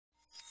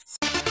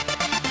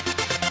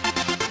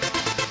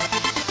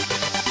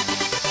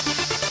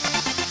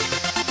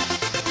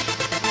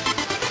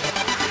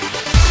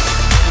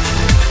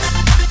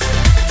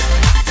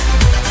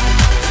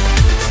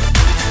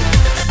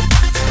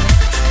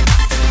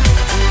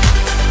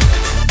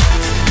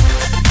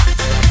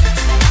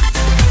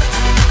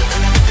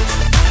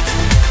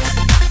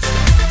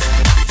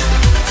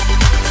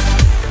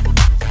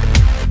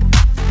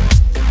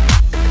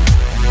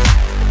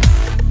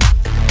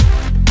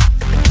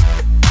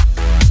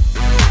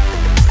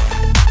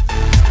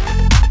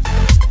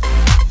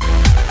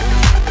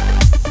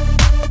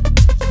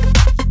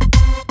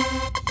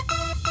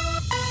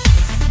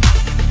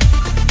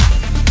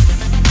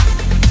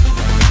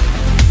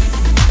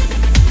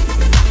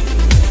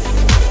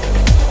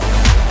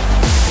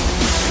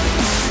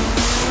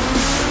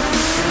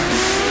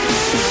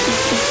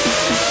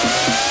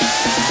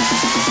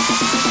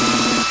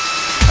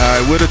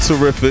we're the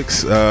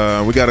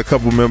TERRIFIX. We got a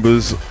couple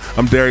members.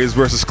 I'm Darius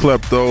versus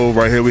Klepto.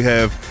 Right here we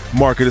have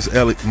Marcus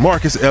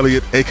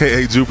Elliott,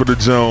 aka Jupiter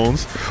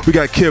Jones. We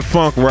got Kid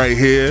Funk right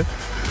here.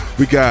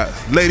 We got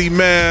Lady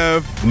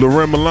Mav,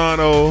 Loren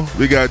Milano.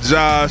 We got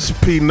Josh,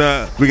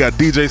 Peanut. We got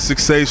DJ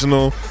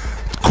Sixational,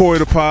 Corey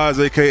the Pods,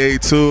 aka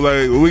Two.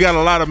 Like, we got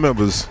a lot of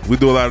members. We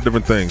do a lot of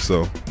different things.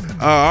 So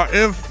our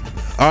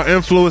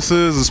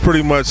influences is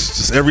pretty much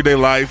just everyday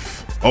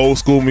life, old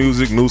school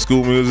music, new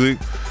school music.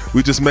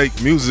 We just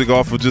make music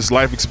off of just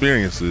life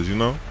experiences, you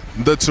know?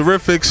 The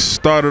TERRIFIX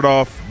started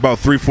off about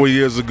 3-4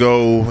 years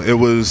ago. It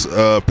was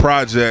a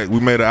project. We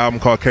made an album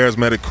called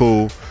Charismatic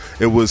Cool.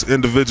 It was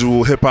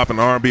individual hip-hop and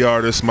R&B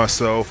artists,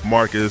 myself,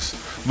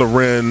 Marcus,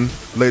 Loren,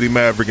 Lady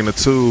Maverick, and the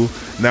Two.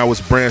 Now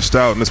it's branched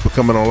out and it's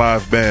becoming a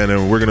live band,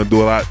 and we're gonna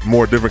do a lot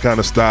more different kind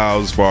of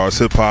styles as far as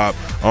hip-hop,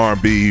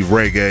 R&B,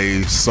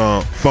 reggae,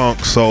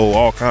 funk, soul,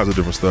 all kinds of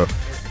different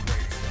stuff.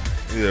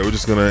 Yeah, we're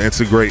just gonna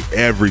integrate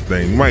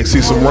everything. You might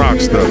see some rock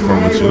stuff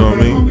from us, you know what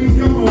I mean?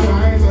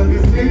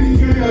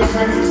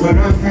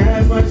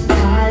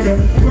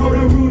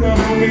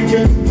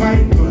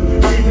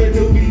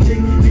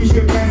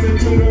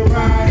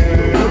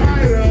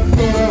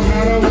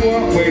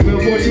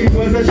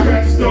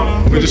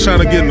 We're just trying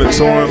to get into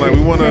touring. Like,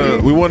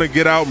 we wanna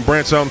get out and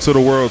branch out into the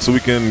world so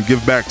we can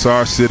give back to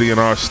our city and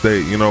our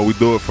state. You know, we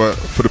do it for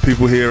the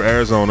people here in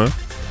Arizona,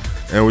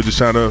 and we're just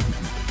trying to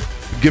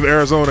give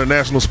Arizona a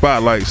national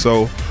spotlight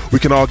so we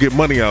can all get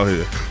money out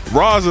here.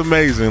 Raw is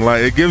amazing.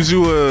 Like, it gives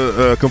you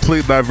a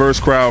complete diverse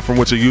crowd from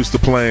what you're used to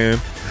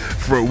playing,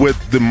 with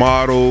the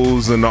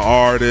models and the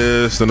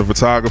artists and the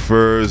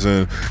photographers,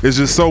 and it's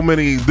just so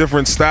many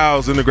different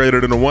styles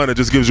integrated into one. It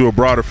just gives you a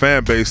broader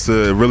fan base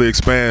to really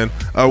expand.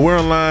 We're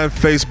online,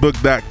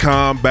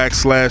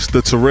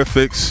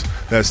 facebook.com/TheTerrifix.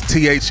 That's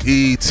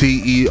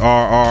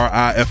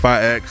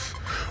TheTerrifix.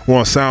 We're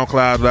on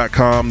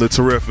SoundCloud.com, The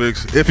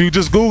TERRIFIX. If you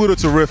just Google The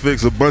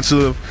TERRIFIX, a bunch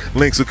of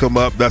links will come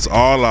up. That's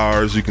all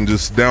ours. You can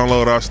just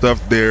download our stuff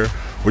there,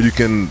 or you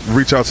can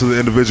reach out to the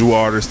individual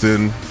artists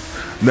and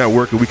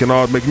network, and we can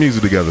all make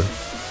music together.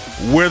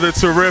 We're The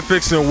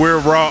TERRIFIX, and we're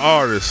raw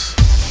artists.